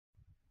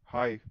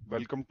Hi,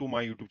 welcome to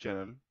my YouTube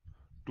channel.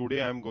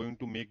 Today I am going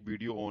to make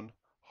video on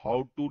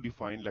how to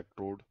define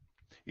electrode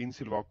in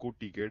Silvaco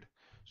TCAD.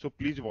 So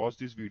please watch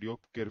this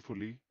video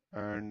carefully,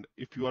 and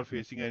if you are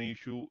facing any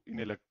issue in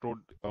electrode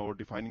or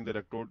defining the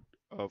electrode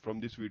from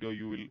this video,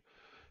 you will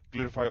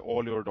clarify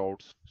all your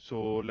doubts.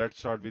 So let's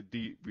start with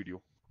the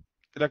video.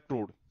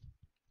 Electrode.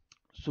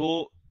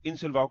 So in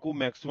Silvaco,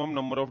 maximum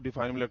number of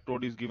definable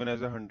electrode is given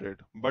as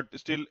 100. But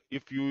still,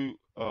 if you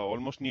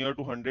almost near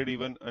to 100,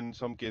 even in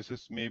some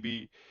cases,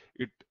 maybe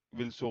it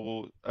will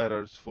show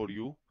errors for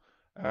you.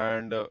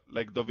 And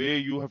like the way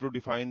you have to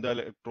define the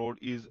electrode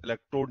is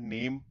electrode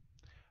name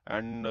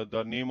and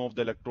the name of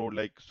the electrode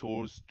like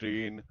source,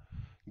 drain,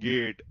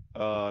 gate,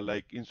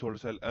 like in solar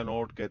cell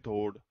anode,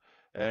 cathode,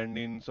 and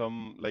in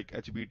some like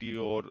HBT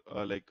or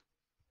like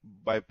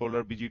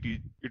bipolar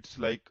BGT, it's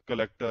like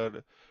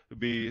collector,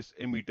 base,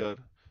 emitter.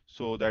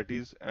 So that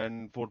is,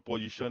 and for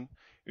position,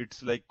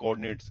 it's like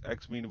coordinates,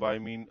 x mean, y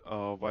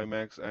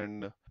max,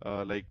 and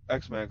like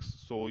x max.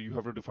 So you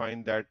have to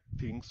define that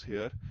things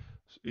here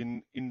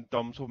in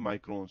terms of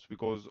microns,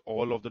 because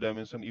all of the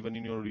dimension, even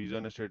in your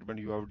region statement,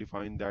 you have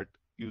defined that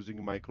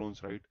using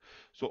microns, right?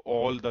 So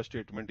all the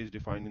statement is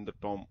defined in the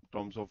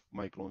terms of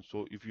microns.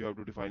 So if you have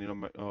to define in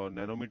a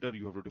nanometer,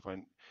 you have to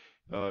define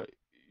uh,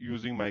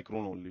 using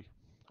micron only.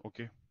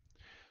 Okay,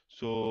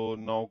 so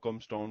now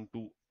comes down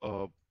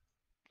to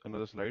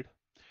another slide.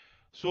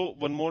 So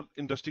one more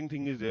interesting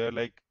thing is there,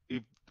 like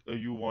if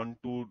you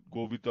want to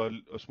go with a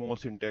small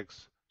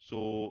syntax,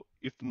 so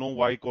if no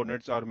y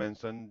coordinates are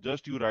mentioned,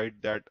 just you write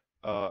that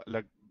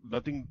like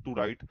nothing to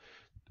write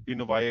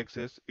in a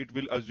y-axis, it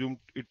will assume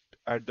it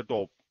at the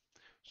top.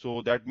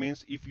 So that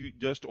means if you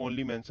just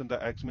only mention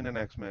the x min and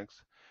x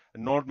max,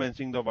 and not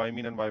mentioning the y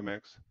min and y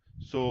max,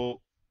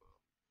 so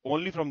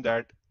only from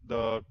that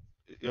the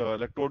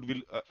electrode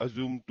will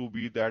assume to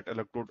be that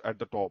electrode at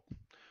the top.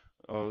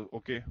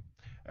 Okay,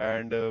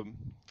 and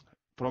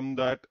from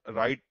that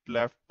right,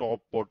 left,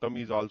 top, bottom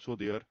is also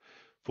there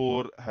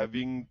for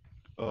having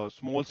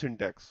small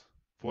syntax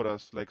for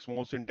us, like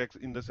small syntax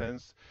in the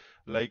sense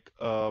like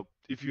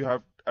if you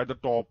have at the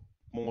top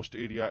most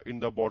area, in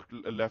the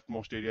bottom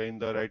leftmost area, in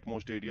the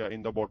rightmost area,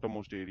 in the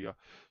bottommost area,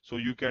 so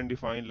you can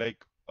define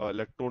like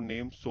electrode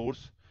name,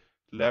 source,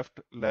 left,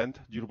 length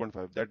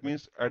 0.5. That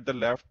means at the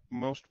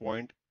leftmost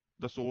point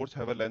the source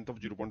have a length of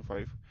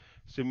 0.5.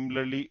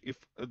 Similarly, if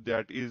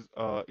that is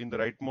in the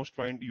rightmost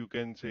point, you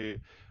can say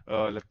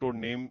electrode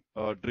name,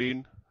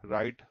 drain,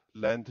 right,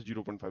 length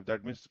 0.5.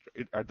 That means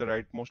it, at the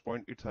rightmost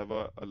point it's have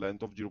a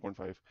length of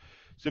 0.5.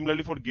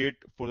 Similarly for gate,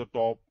 for the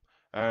top,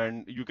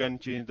 and you can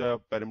change the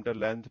parameter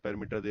length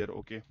parameter there.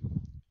 Okay,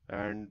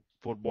 and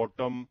for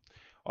bottom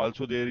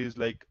also there is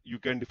like you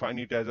can define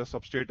it as a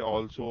substrate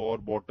also or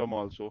bottom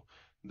also.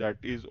 That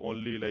is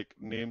only like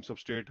name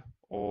substrate,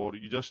 or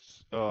you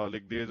just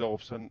like there is an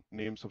option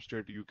name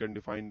substrate, you can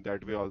define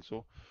that way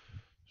also.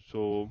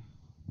 So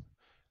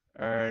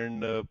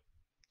and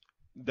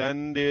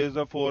then there is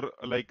a for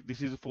like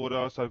this is for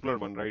a circular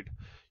one, right?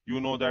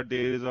 You know that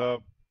there is a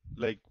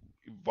like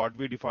what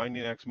we define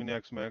in x min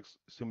x max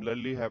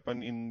similarly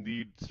happen in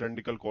the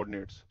cylindrical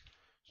coordinates.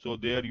 So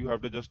there you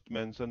have to just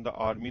mention the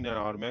r min and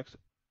r max,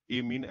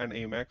 a min and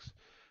a max,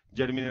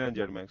 z min and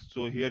z max.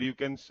 So here you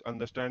can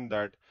understand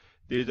that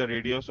there is a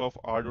radius of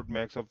r dot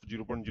max of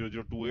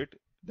 0.0028.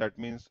 That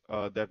means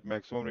that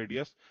maximum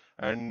radius,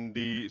 and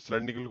the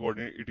cylindrical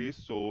coordinate it is,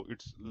 so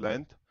its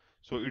length,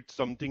 so it's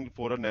something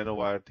for a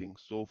nanowire thing.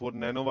 So for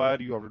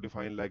nanowire you have to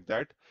define like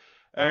that.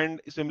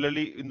 And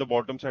similarly in the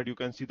bottom side you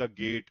can see the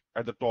gate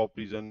at the top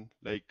region,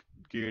 like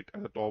gate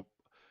at the top,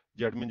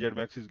 Zmin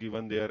Zmax is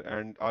given there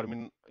and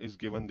Rmin is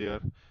given there.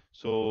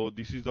 So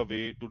this is the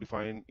way to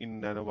define in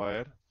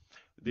nanowire.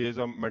 There is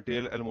a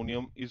material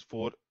aluminum is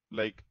for,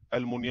 like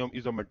aluminum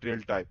is a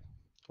material type.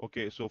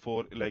 Okay, so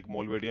for like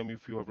molybdenum,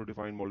 if you have to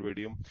define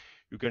molybdenum,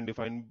 you can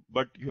define,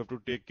 but you have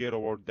to take care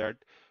about that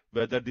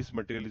whether this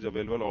material is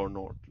available or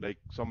not. Like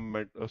some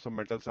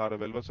metals are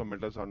available, some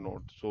metals are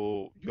not.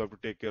 So you have to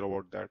take care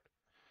about that.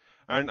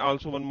 And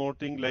also one more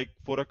thing, like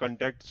for a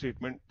contact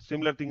statement,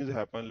 similar things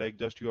happen. Like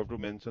just you have to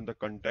mention the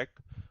contact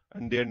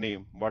and their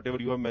name, whatever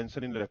you have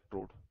mentioned in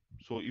electrode.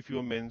 So if you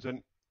have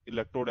mentioned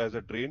electrode as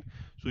a drain,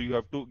 so you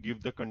have to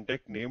give the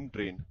contact name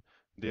drain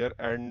there.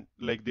 And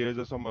like there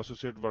is some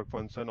associated work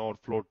function or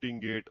floating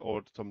gate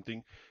or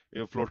something,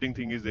 a floating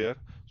thing is there.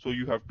 So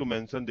you have to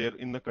mention there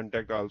in the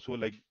contact also,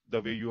 like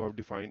the way you have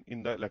defined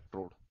in the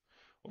electrode.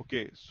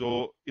 Okay,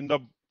 so in the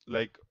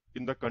like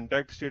in the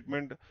contact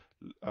statement,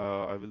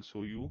 I will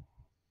show you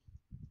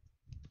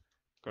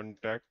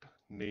contact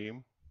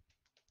name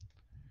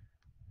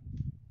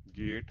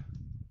gate,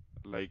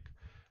 like,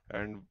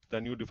 and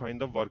then you define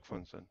the work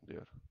function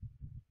there.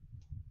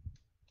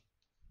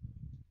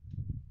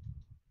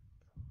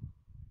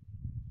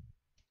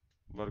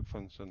 Work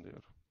function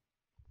there.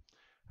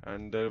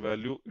 and their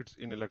value it's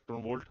in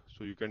electron volt,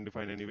 so you can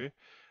define anyway.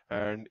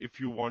 And if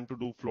you want to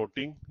do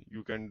floating,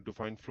 you can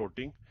define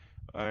floating.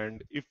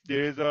 And if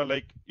there is a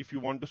like if you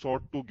want to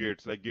sort two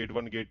gates, like gate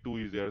 1 gate 2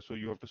 is there, so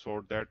you have to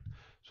sort that,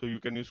 so you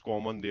can use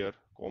common there,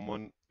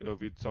 common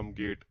with some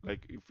gate,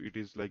 like if it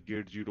is like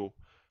gate 0,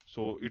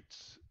 so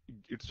it's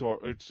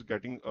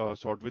getting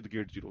sort with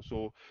gate 0,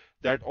 so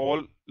that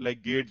all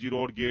like gate 0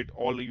 or gate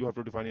all you have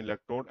to define in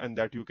electrode, and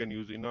that you can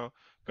use in a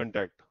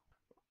contact.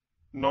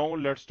 Now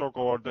let's talk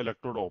about the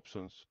electrode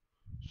options.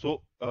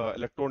 So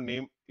electrode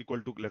name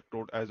equal to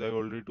electrode, as I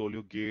already told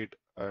you, gate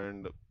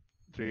and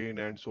drain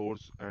and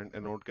source and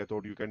anode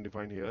cathode you can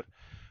define here.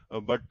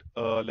 But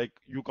like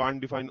you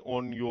can't define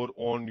on your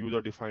own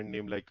user defined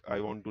name, like I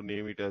want to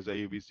name it as a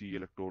ABC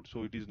electrode,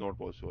 so it is not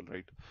possible,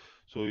 right?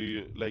 So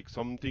like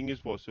something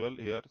is possible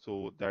here,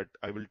 so that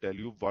I will tell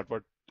you what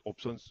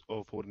options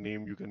for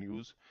name you can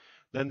use.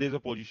 Then there's a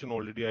position,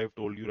 already I have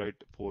told you, right?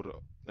 For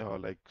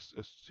like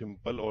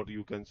simple, or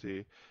you can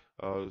say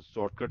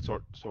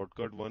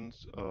shortcut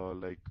ones,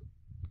 like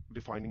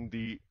defining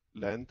the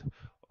length,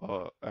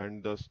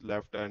 and the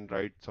left and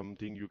right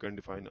something you can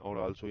define, or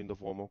also in the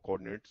form of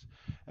coordinates,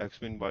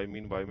 x min, y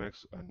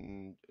max,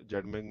 and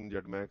z min, z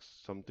max,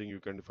 something you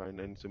can define.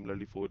 And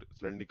similarly for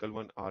cylindrical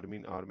one, r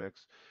min, r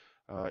max,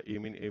 a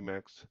min, a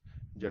max,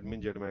 z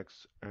min, z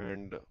max,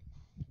 and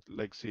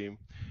like same.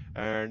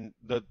 And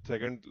the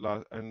second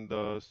last and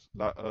the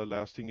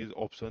last thing is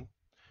option,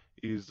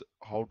 is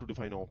how to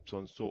define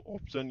options. So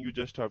option you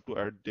just have to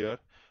add there,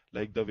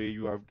 like the way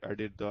you have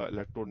added the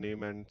electrode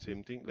name, and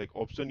same thing like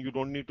option, you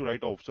don't need to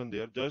write option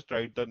there, just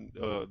write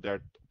the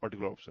that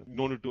particular option. You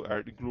don't need to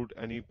add include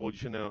any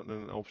position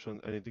and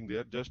option anything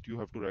there, just you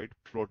have to write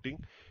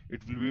floating.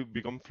 It will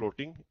become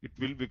floating, it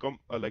will become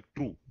like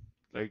true.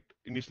 Like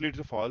initially it's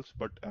a false,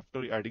 but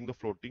after adding the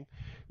floating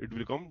it will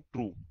become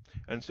true.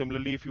 And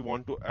similarly if you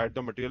want to add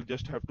the material,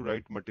 just have to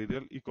write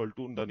material equal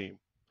to the name.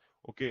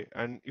 Okay,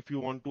 and if you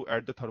want to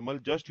add the thermal,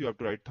 just you have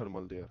to write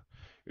thermal there,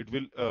 it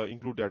will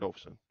include that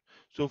option.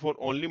 So for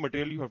only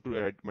material you have to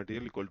add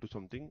material equal to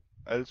something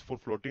else. For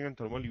floating and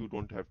thermal you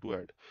don't have to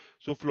add.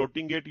 So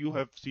floating gate you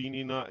have seen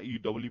in a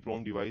EW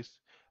prom device,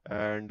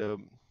 and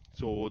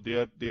so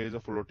there is a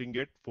floating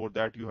gate. For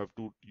that you have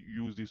to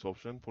use this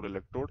option for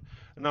electrode,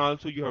 and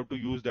also you have to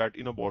use that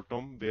in a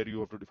bottom where you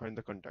have to define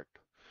the contact.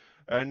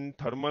 And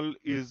thermal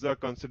is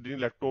considering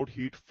electrode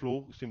heat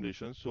flow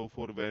simulation, so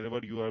for whenever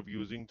you are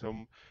using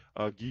some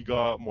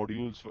giga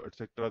modules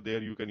etc,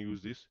 there you can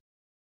use this.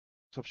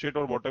 Substrate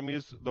or bottom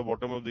is the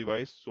bottom of the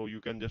device, so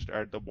you can just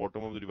add the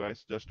bottom of the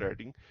device, just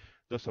adding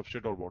the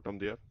substrate or bottom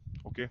there.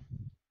 Okay,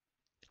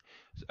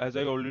 as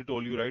I already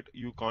told you, right,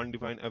 you can't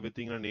define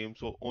everything in a name,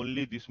 so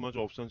only this much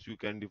options you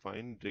can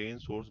define: drain,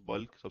 source,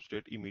 bulk,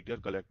 substrate,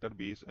 emitter, collector,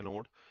 base,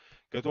 anode,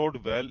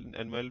 cathode, well,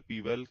 N-well,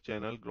 P-well,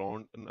 channel,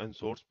 ground, and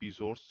source,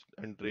 P-source,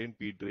 and drain,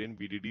 P-drain,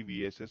 VDD,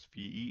 VSS,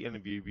 VE, and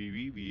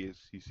VVV,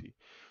 VSCC.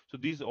 So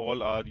these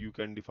all are you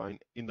can define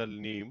in the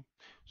name.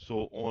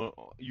 So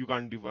you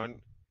can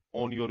define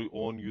on your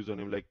own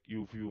username, like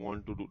if you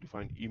want to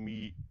define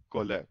IMI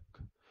collect.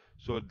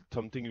 So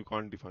something you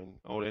can't define,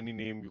 or any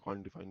name you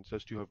can't define.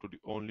 Just you have to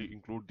only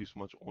include this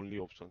much only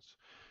options.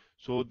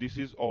 So this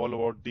is all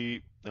about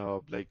the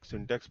like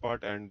syntax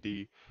part and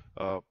the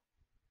uh,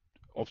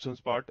 options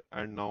part.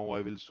 And now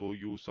I will show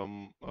you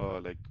some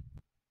like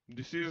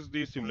this is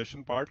the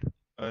simulation part.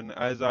 And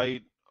as I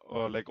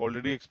like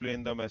already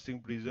explained the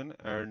meshing region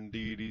and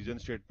the region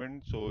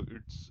statement, so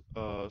it's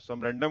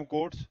some random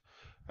codes.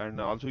 And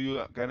also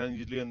you can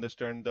easily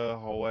understand the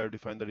how I have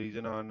defined the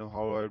region and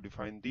how I have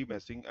defined the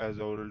meshing, as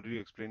I already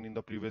explained in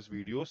the previous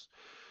videos.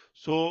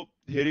 So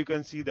here you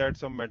can see that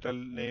some metal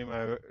name I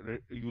have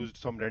used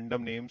some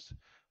random names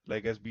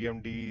like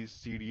SBMD,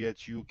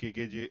 CDHU,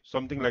 KKJ,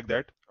 something like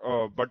that.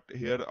 But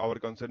here our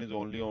concern is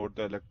only over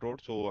the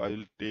electrode, so I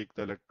will take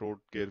the electrode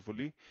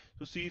carefully.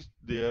 So see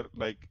there,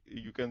 like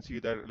you can see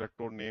that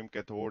electrode name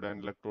cathode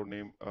and electrode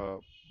name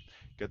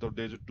cathode.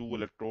 There's two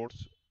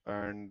electrodes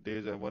and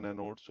there's a one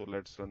anode. So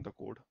let's run the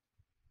code.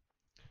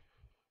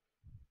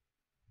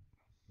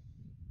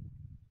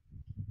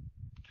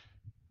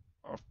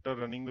 After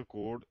running the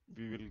code,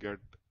 we will get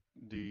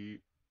the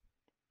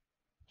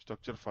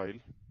structure file.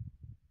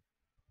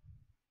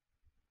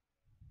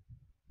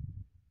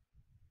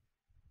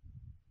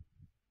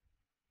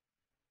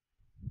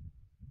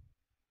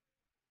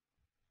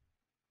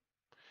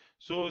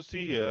 So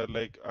see here,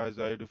 like as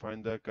I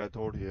define the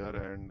cathode here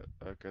and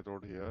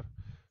cathode here,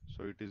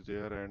 so it is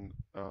there, and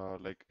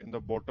like in the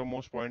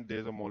bottommost point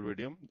there's a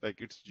molybdenum, like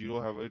it's zero,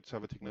 have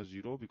a thickness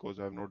 0 because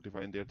I have not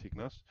defined their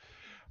thickness.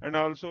 And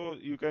also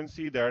you can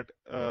see that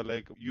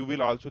like you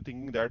will also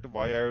thinking that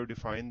why I have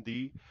defined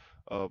the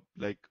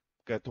like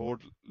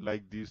cathode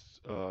like this,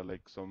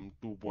 like some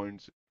 2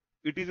 points.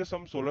 It is a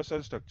some solar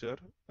cell structure.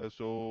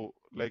 So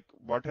like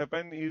what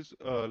happen is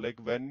like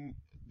when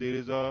there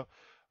is a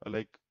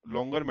like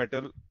longer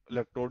metal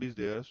electrode is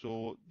there,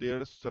 so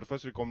their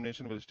surface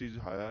recombination velocity is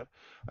higher,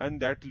 and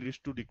that leads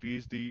to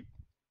decrease the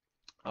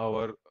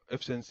our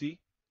efficiency.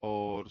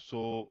 Or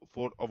so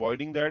for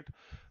avoiding that,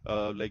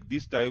 like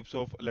these types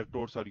of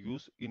electrodes are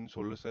used in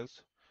solar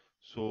cells.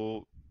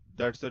 So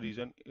that's the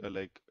reason,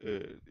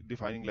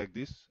 defining like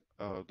this,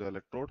 the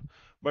electrode.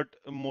 But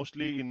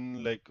mostly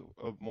in like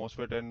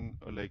MOSFET and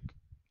like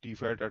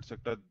TFET,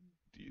 etc.,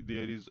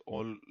 there is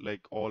all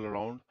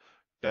around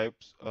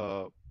types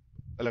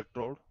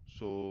electrode.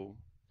 So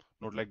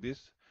not like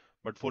this,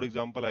 but for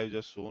example I've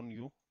just shown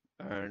you.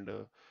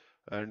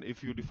 And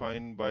if you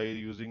define by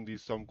using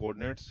these some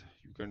coordinates,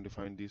 you can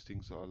define these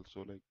things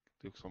also, like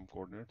take some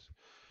coordinates,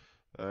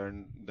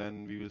 and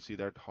then we will see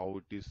that how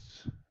it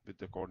is with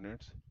the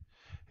coordinates.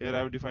 Here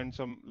I've defined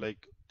some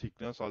like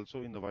thickness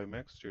also in the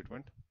Ymax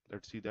statement.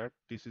 Let's see that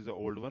this is the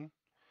old one,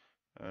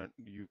 and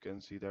you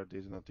can see that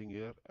there's nothing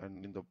here,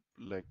 and in the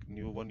like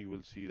new one you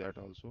will see that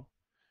also.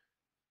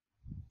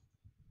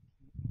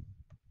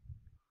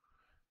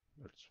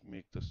 Let's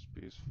make the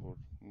space for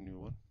new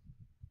one.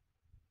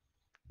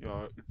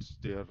 Yeah, it's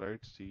there,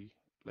 right? See,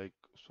 like,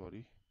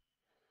 sorry,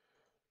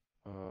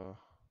 uh,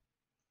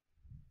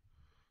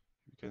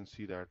 you can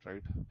see that,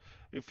 right?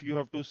 If you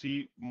have to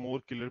see more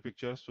clear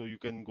pictures, so you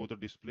can go to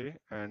display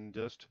and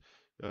just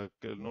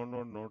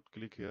not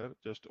click here,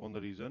 just on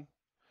the reason,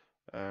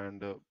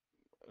 and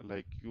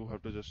like you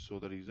have to just show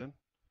the reason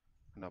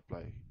and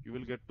apply. You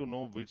will get to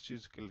know which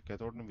is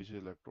cathode and which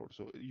is electrode.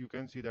 So you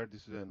can see that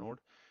this is anode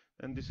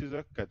and this is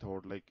a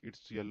cathode, like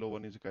it's yellow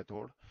one is a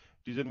cathode,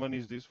 region one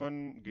is this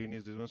one, green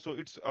is this one. So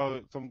it's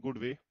some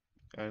good way.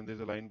 And there's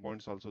a line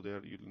points also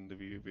there, in the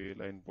way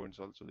line points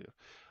also there.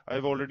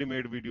 I've already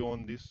made video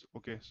on this,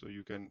 okay, so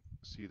you can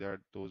see that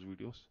those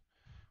videos,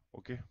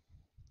 okay.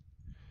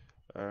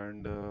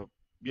 And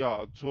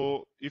yeah,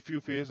 so if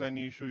you face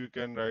any issue, you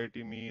can write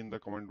me in the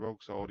comment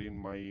box or in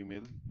my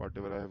email,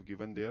 whatever I have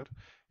given there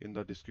in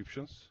the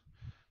descriptions.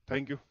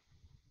 Thank you.